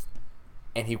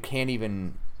 and he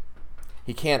can't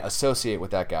associate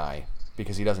with that guy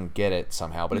because he doesn't get it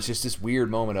somehow. But it's just this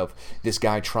weird moment of this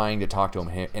guy trying to talk to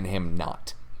him and him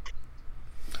not.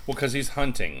 Well, because he's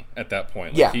hunting at that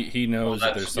point. Like, yeah, he knows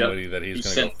that there's somebody that he's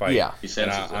going to go fight. Yeah,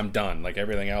 I'm done. Like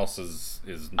everything else is.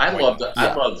 I loved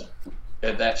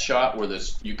that shot where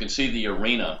you can see the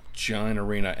arena, giant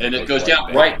arena, and it goes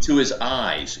down right to his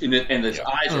eyes, and his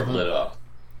eyes are lit up.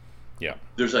 Yeah.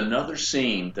 There's another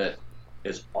scene that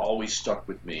has always stuck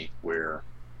with me where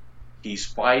he's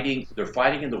fighting. They're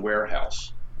fighting in the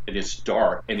warehouse, and it's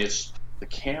dark, and the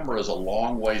camera is a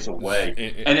long ways away,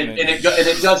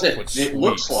 it doesn't. It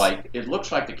looks like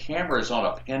the camera is on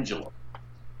a pendulum,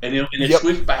 and it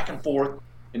swings back and forth,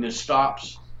 and it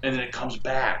stops, and then it comes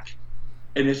back.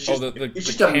 And it's just, it's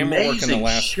just an amazing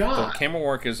shot. The camera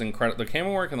work is incredible. The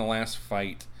camera work in the last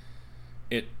fight,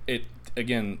 it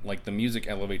again, like the music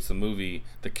elevates the movie.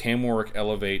 The camera work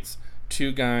elevates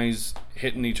two guys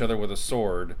hitting each other with a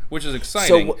sword, which is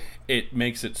exciting. It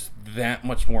makes it that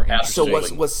much more interesting. So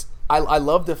I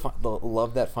love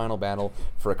love that final battle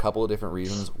for a couple of different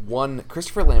reasons. One,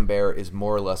 Christopher Lambert is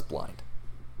more or less blind.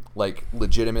 Like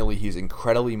legitimately, he's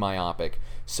incredibly myopic,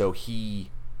 so he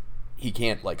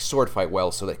can't like sword fight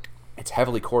well, so that it's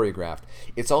heavily choreographed.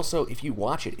 It's also, if you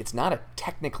watch it, it's not a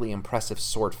technically impressive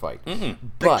sword fight.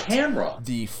 But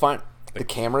the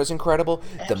camera is incredible.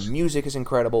 Absolutely. The music is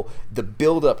incredible. The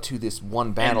build up to this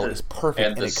one battle is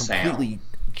perfect, and it completely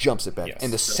jumps it back. Yes.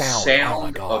 And the sound oh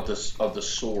my God. of the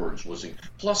swords was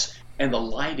plus, and the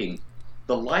lighting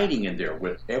in there,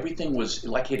 where everything was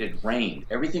like it had rained.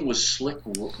 Everything was slick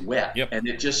wet, and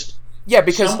it just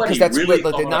because that's really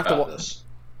like they knocked the this.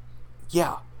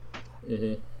 Yeah.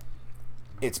 Mm-hmm.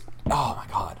 It's oh my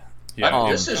God.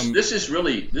 Yeah. This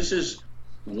is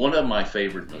one of my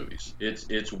favorite movies.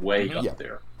 It's way up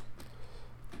there.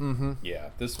 Mm-hmm. Yeah,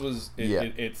 this was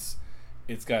it's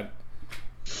got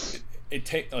it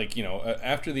take like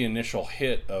after the initial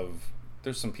hit of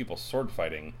there's some people sword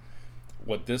fighting.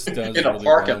 What this does in a really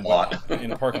parking lot.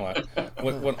 In a parking lot.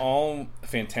 What all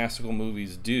fantastical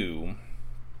movies do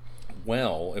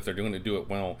well, if they're going to do it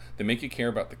well, they make you care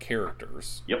about the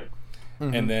characters. Yep.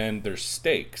 Mm-hmm. And then there's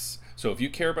stakes. So if you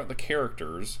care about the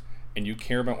characters and you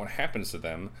care about what happens to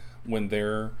them when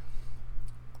their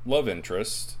love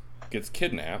interest gets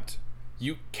kidnapped,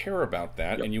 you care about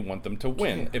that and you want them to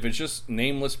win. If it's just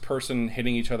nameless person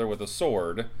hitting each other with a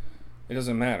sword, it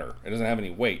doesn't matter. It doesn't have any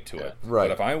weight to it. Right.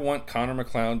 But if I want Connor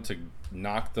McLeod to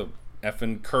knock the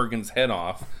effing Kurgan's head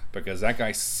off because that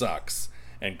guy sucks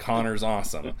and Connor's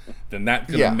awesome, then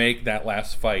that's going to make that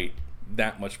last fight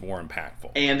that much more impactful.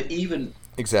 And even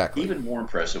more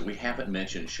impressive, we haven't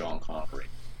mentioned Sean Connery.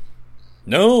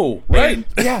 No, right?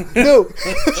 No.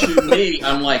 To me,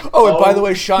 I'm like, and by the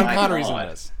way, Sean Connery's in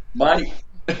this. My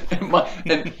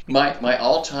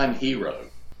all-time hero.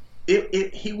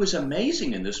 He was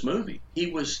amazing in this movie.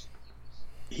 He was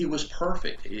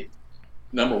perfect.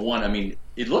 Number one, I mean,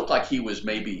 it looked like he was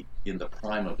maybe in the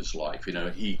prime of his life.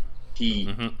 He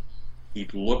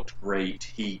looked great.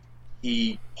 He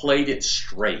played it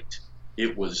straight.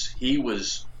 He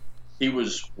was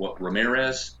what,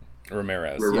 Ramirez.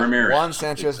 Juan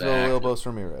Sanchez Villalobos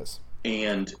Ramirez.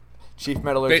 And Chief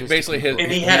Metallurgist. Basically,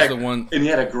 he had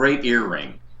a great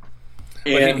earring.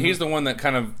 And he's the one that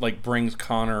kind of like brings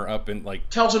Connor up and like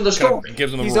tells him the story.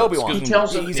 Gives him the he's rules. Obi-Wan. He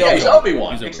tells him, he's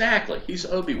Obi-Wan. Exactly, he's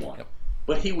Obi-Wan. Yep.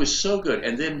 But he was so good,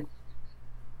 and then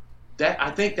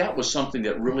I think that was something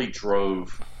that really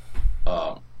drove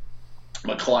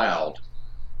McLeod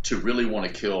to really want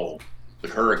to kill the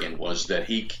Kurgan, was that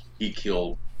he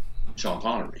killed Sean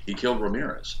Connery. He killed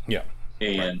Ramirez. Yeah.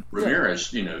 And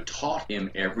Ramirez, taught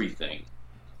him everything.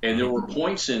 And there were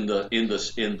points in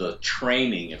the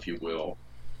training, if you will,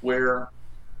 where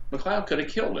McLeod could have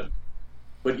killed him,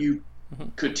 but you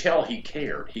could tell he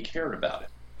cared. He cared about it.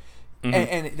 Mm-hmm.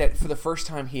 And that for the first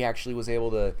time, he actually was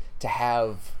able to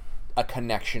have a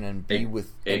connection and be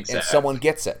with, and someone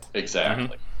gets it. Exactly.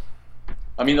 Mm-hmm.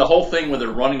 I mean, the whole thing where they're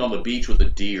running on the beach with a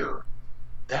deer,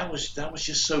 that was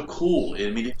just so cool. I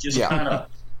mean, it just kind of,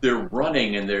 they're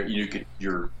running and you could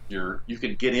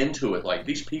get into it. Like,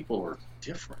 these people are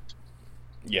different.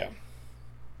 Yeah.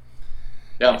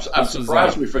 Yeah, I'm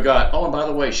surprised we forgot. Oh, and by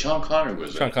the way, Sean Connery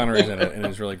was Sean Connery's in it, and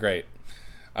it's really great.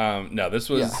 No, this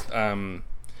was.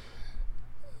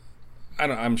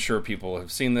 I'm sure people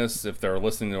have seen this if they're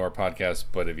listening to our podcast,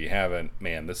 but if you haven't,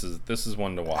 man, this is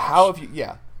one to watch. How have you?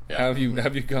 Yeah. Have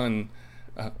you gone?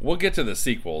 We'll get to the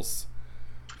sequels,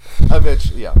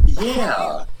 Eventually, yeah.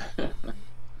 Yeah.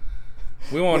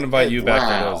 We won't invite you back for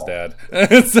Wow. those, Dad.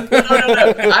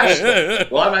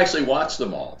 I've actually watched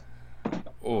them all.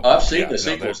 Oh, I've seen yeah, the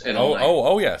sequels, and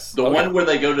oh, yes. the one where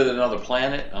they go to another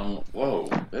planet. I'm whoa,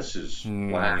 this is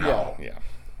wow. Yeah.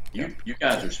 You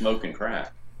guys are smoking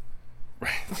crack.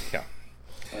 Right. Yeah.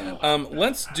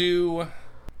 Let's do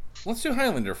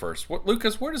Highlander first.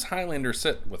 Lucas, where does Highlander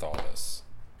sit with all this?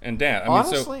 And Dad, I mean,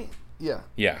 Honestly, yeah.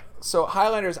 yeah. So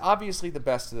Highlander is obviously the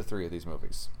best of the three of these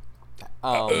movies.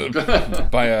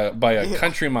 By a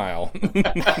country mile.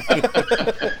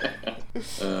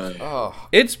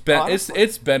 It's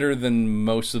better than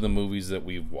most of the movies that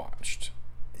we've watched.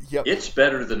 Yep. It's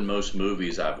better than most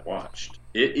movies I've watched.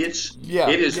 It is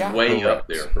way up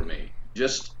there for me.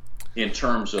 Just in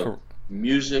terms of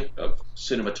music, of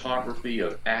cinematography,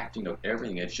 of acting, of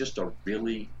everything. It's just a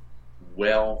really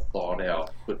well thought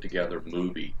out, put together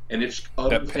movie, and it's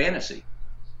utter fantasy.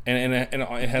 And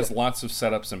it has lots of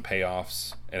setups and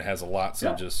payoffs. It has lots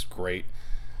of just great.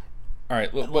 All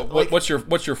right, what's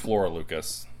your floor,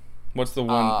 Lucas? What's the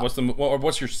one?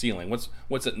 What's your ceiling?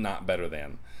 What's it not better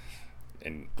than?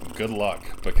 And good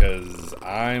luck, because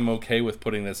I'm okay with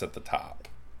putting this at the top.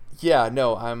 Yeah,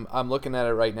 no, I'm looking at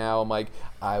it right now. I'm like,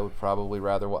 I'd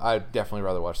definitely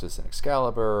rather watch this than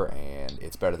Excalibur, and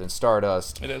it's better than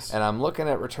Stardust. It is. And I'm looking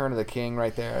at Return of the King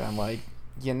right there, and I'm like,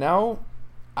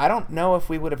 I don't know if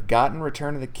we would have gotten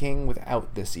Return of the King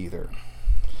without this either.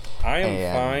 I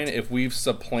am fine if we've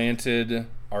supplanted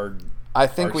our. I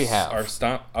think we have. Our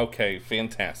stop. Okay,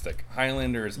 fantastic.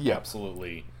 Highlander is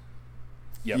absolutely.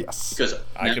 Yep. Yes. Because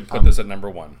I could put this at number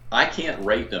one. I can't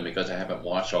rate them because I haven't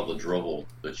watched all the dribble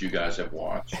that you guys have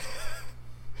watched.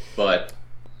 but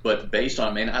based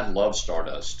on, I love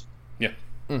Stardust. Yeah.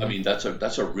 Mm-hmm. I mean, that's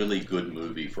a really good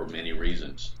movie for many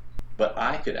reasons. But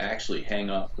I could actually hang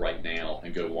up right now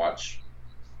and go watch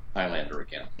Highlander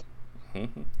again.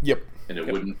 Mm-hmm. Yep. And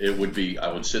it would be,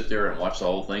 I would sit there and watch the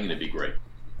whole thing and it'd be great.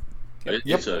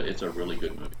 It's a really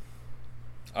good movie.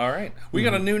 All right. We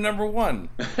got a new number one.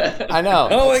 I know.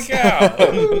 Holy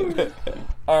cow.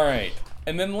 All right.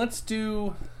 And then let's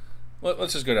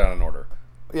just go down in order.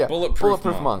 Yeah. Bulletproof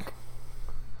Monk.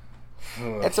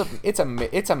 It's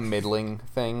a middling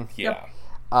thing. Yeah.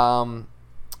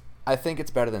 I think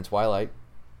it's better than Twilight.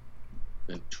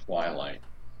 Than Twilight.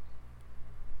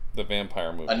 The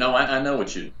vampire movie. I know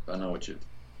what you.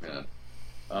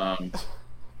 Yeah.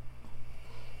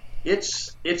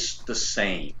 It's the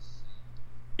same.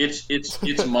 It's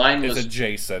mindless. It's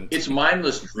adjacent. It's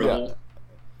mindless dribble. Yeah.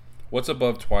 What's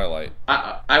above Twilight?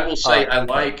 I will say I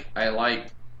like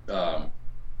Chow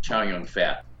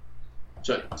Yun-Fat.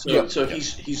 So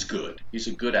he's good. He's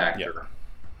a good actor.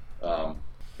 Yeah.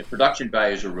 The production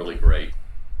values are really great.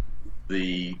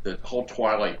 The whole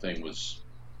Twilight thing was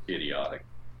idiotic.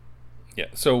 Yeah.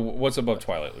 So what's above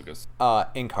Twilight, Lucas?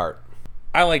 Inkheart.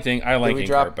 I like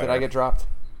Inkheart better. Did I get dropped?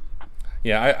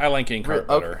 Yeah, I like Inkheart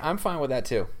better. I'm fine with that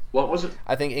too. What was it?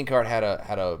 I think Inkheart had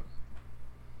a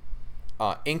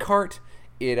Inkheart.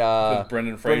 With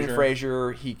Brendan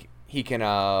Fraser. He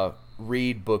can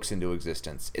read books into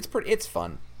existence. It's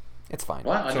fun. It's fine.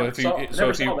 Wow, if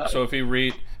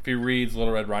he reads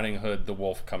Little Red Riding Hood, the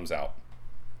wolf comes out.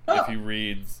 Oh. If he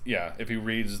reads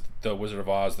The Wizard of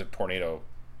Oz, the tornado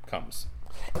comes.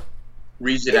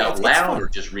 Reads it out loud or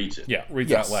just reads it? Yeah,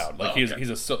 reads out loud. Like he's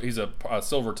a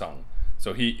silver tongue.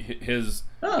 So his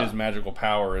magical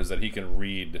power is that he can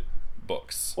read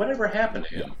books. Whatever happened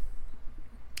to him?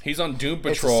 He's on Doom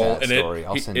Patrol, it's a sad story.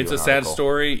 It's a sad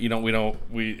story.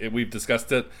 We've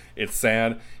discussed it. It's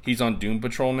sad. He's on Doom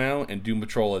Patrol now, and Doom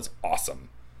Patrol is awesome.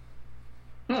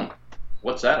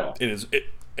 What's that on?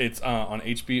 It's on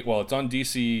HBO. Well, it's on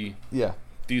DC. Yeah.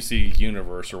 DC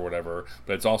Universe or whatever,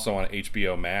 but it's also on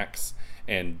HBO Max.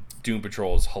 And Doom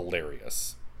Patrol is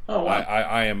hilarious. Oh, wow.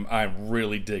 I'm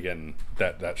really digging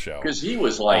that show because he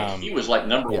was like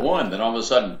number one. Then all of a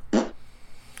sudden,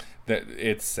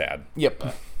 it's sad.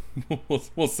 Yep.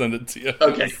 We'll send it to you.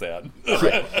 Okay. It's sad.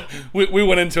 we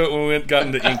went into it when we got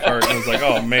into Inkheart and it was like,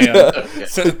 oh man,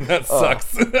 that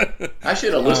sucks. I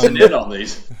should have listened in on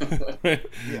these.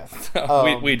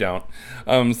 We don't.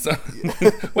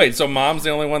 Wait, so Mom's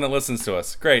the only one that listens to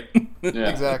us. Great. Yeah.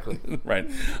 Exactly. Right.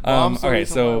 Mom's the Okay,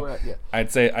 reason so why we're at-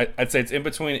 I'd say it's in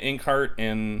between Inkheart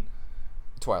and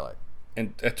Twilight.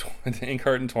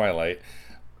 Inkheart and Twilight.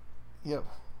 Yep.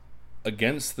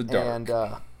 Against the Dark. And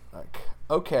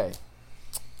okay.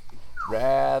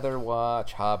 Rather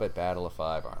watch Hobbit: Battle of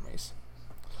Five Armies.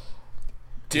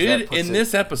 In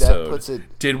this episode,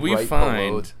 did we right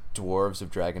find Dwarves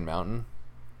of Dragon Mountain?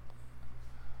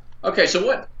 Okay,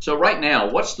 so right now,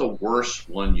 what's the worst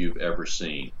one you've ever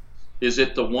seen? Is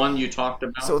it the one you talked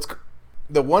about? So it's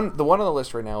the one on the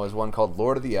list right now is one called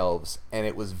Lord of the Elves, and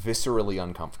it was viscerally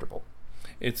uncomfortable.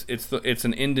 It's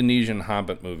an Indonesian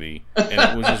Hobbit movie, and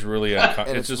it was just really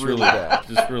it's just really bad.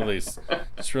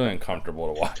 just really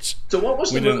uncomfortable to watch. So what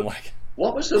was we the didn't movie? like it.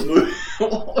 What was the movie?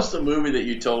 What was the movie that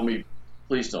you told me?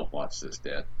 Please don't watch this,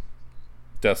 Dad.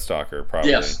 Deathstalker, probably.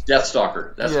 Yes,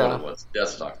 Deathstalker. That's Yeah. what it was.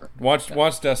 Deathstalker. Watch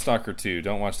Deathstalker 2.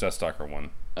 Don't watch Deathstalker 1.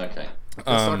 Okay.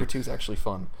 Stalker 2 is actually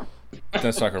fun.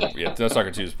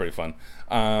 Deathstalker 2 is pretty fun.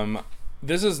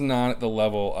 This is not at the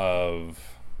level of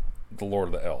the Lord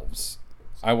of the Elves.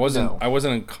 I wasn't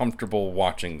uncomfortable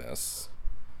watching this.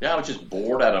 Yeah, I was just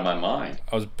bored out of my mind.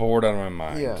 I was bored out of my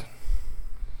mind. Yeah.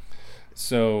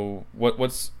 So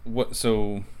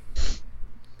so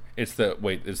it's the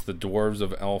Dwarves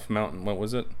of Elf Mountain. What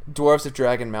was it? Dwarves of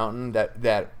Dragon Mountain,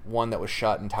 that one that was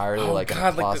shot entirely in a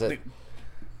closet.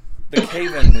 The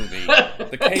Cave-In movie.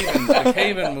 The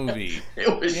Cave-In movie.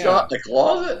 It was shot in the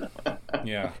closet?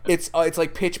 Yeah. It's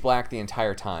like pitch black the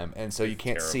entire time, and so you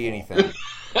can't see terrible. anything.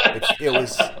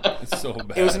 It's so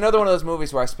bad. It was another one of those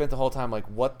movies where I spent the whole time like,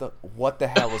 what the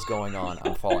hell is going on?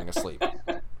 I'm falling asleep.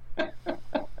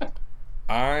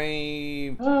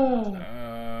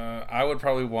 I would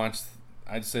probably watch.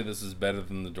 I'd say this is better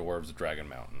than the Dwarves of Dragon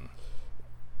Mountain.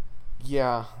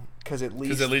 Yeah, because at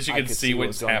least you could see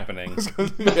what's happening.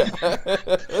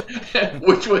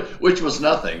 which was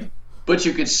nothing, but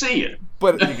you could see it.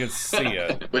 But You could see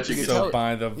it. But you could so tell it.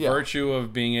 by the virtue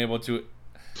of being able to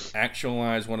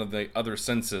actualize one of the other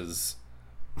senses,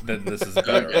 that this is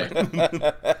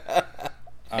better.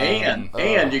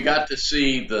 And you got to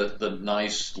see the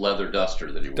nice leather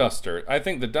duster that he wore. Duster. I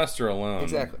think the duster alone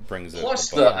Exactly. brings it.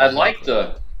 Plus, above. I like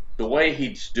the way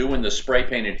he's doing the spray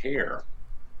painted hair.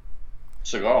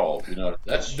 Seagal,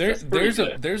 that's pretty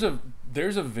good.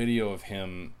 There's a video of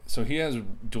him. So he has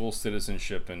dual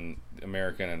citizenship in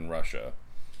American and Russia.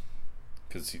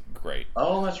 Because he's great.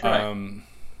 Oh, that's right.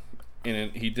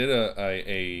 And he did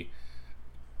a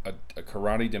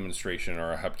karate demonstration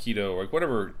or a hapkido or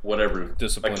whatever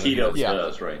discipline Aikido Yeah.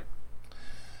 does, right?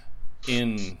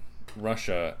 in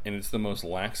Russia, and it's the most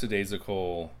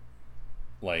lackadaisical.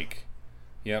 Like,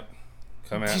 yep,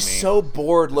 come at he's me. so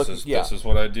bored looking. This is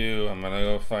what I do. I'm gonna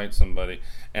go fight somebody,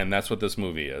 and that's what this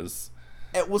movie is.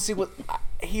 And we'll see what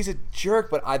he's a jerk,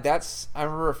 but I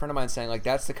remember a friend of mine saying like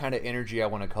that's the kind of energy I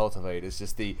want to cultivate. Is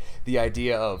just the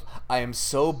idea of I am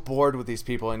so bored with these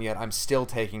people, and yet I'm still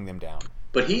taking them down.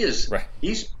 But he is Right.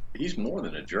 he's more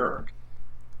than a jerk.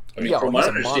 I mean, Yeah, from what I he's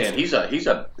a understand,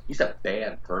 monster. he's a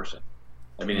bad person.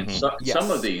 I mean, in Yes. some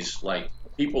of these like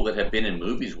people that have been in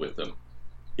movies with him,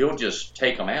 he'll just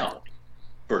take them out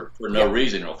for no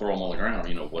reason. He'll throw them on the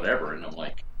ground, whatever. And I'm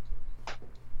like,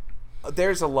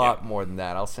 There's a lot more than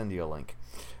that. I'll send you a link.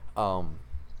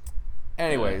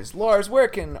 Anyways, Lars, where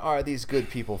are these good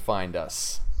people find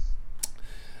us?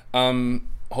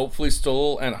 Hopefully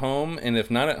still at home, and if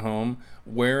not at home,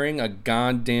 wearing a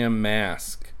goddamn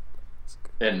mask.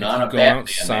 and If not you a go bad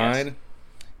outside, man.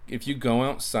 if you go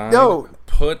outside, No.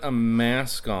 put a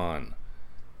mask on.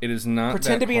 It is not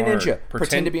Pretend that to be a hard. ninja.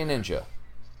 Pretend to be a ninja.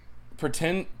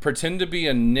 Pretend to be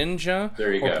a ninja,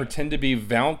 There you or go. pretend to be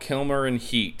Val Kilmer in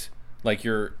Heat. Like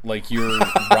you're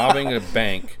robbing a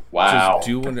bank. Wow. Just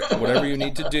do whatever you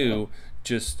need to do.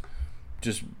 Just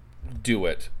do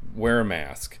it. Wear a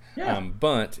mask. Yeah.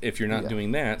 But if you're not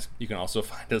doing that, you can also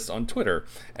find us on Twitter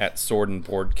at Sword and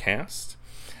Boardcast.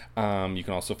 You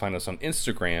can also find us on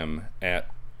Instagram at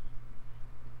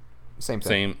Same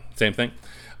thing. same thing.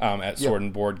 At Sword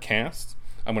and Boardcast.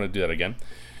 I'm going to do that again.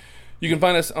 You can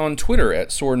find us on Twitter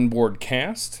at Sword and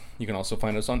Boardcast. You can also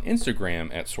find us on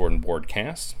Instagram at Sword and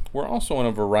Boardcast. We're also on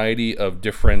a variety of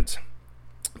different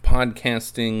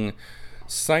podcasting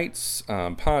sites: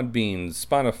 Podbean,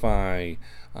 Spotify,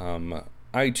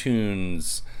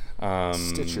 iTunes,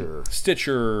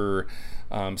 Stitcher,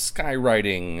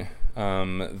 Skywriting.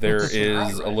 There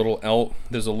is a little elf.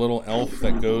 There's a little elf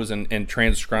that goes and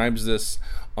transcribes this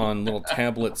on little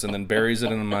tablets and then buries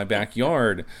it in my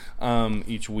backyard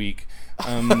each week.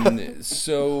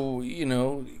 So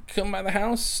come by the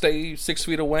house, stay 6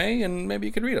 feet away, and maybe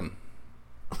you could read them.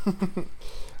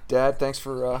 Dad, thanks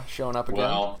for showing up again.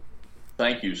 Well,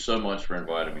 thank you so much for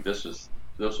inviting me. This was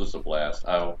a blast.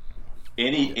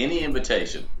 Any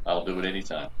invitation, I'll do it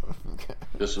anytime. Okay.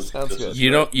 Sounds good. You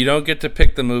don't get to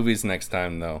pick the movies next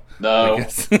time though. No,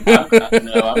 Because- I'm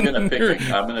gonna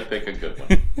pick a good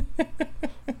one.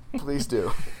 Please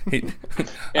do.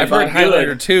 I've by heard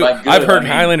Highlander good- 2. by good, I've heard I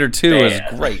mean Highlander 2 is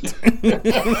bad. great.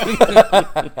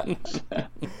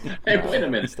 Hey, wait a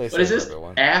minute. Stay What is safe, this?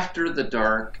 everyone. After the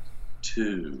Dark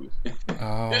 2.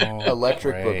 Oh,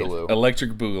 Electric right. Boogaloo.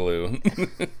 Electric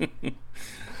Boogaloo.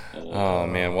 Oh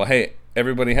man. Well, hey,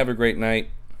 everybody, have a great night.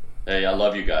 Hey, I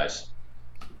love you guys.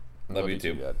 Love you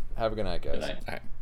too. Have a good night, guys. Good night. All right.